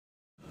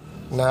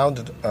now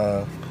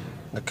the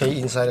key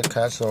inside the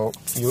car. So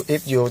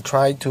if you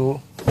try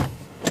to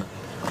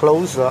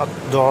close the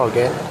door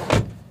again,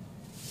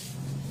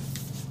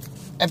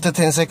 after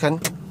 10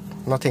 seconds,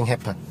 nothing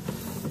happened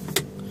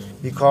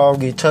because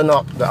we turn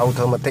off the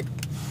automatic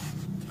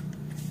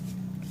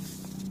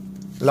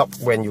lock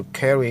when you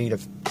carry the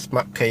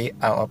smart key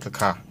out of the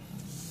car.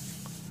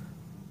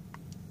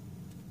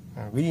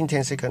 Within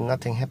 10 seconds,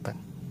 nothing happened.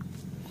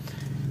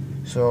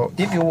 So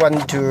if you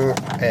want to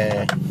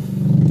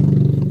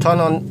turn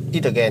on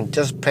it again,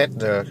 just press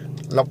the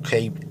lock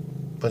key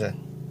button.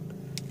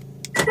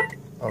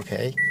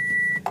 Okay.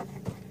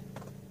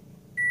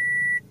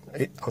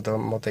 It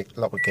automatic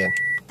lock again.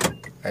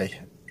 I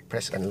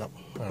press and lock.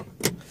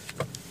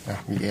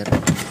 We get out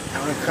of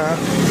the car.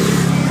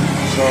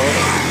 So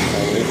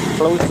I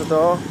close the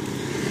door.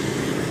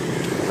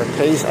 The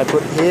case I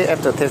put here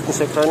after 10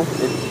 seconds,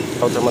 it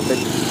automatic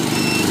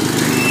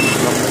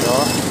lock the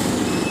door.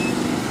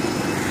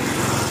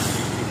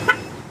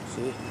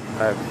 See?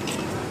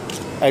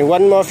 And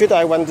one more feature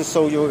I want to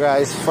show you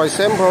guys. For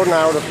example,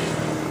 now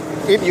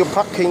if you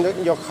parking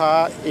your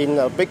car in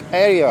a big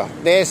area,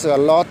 there's a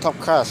lot of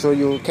cars, so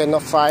you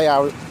cannot find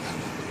out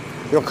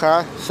your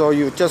car. So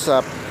you just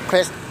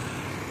press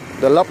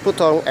the lock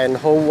button and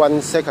hold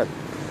 1 second.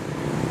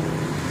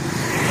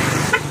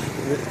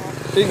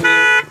 It will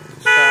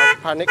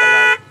start panic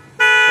alarm.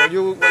 So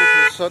you want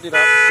to shut it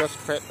up, just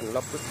press and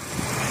lock it.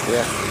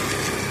 Yeah.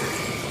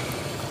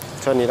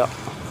 Turn it up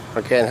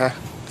again, huh?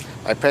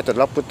 I press the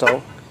lock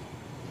button.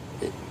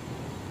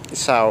 It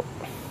sounds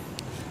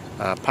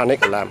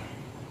panic alarm.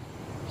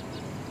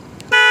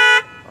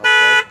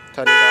 Okay,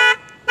 turn it off.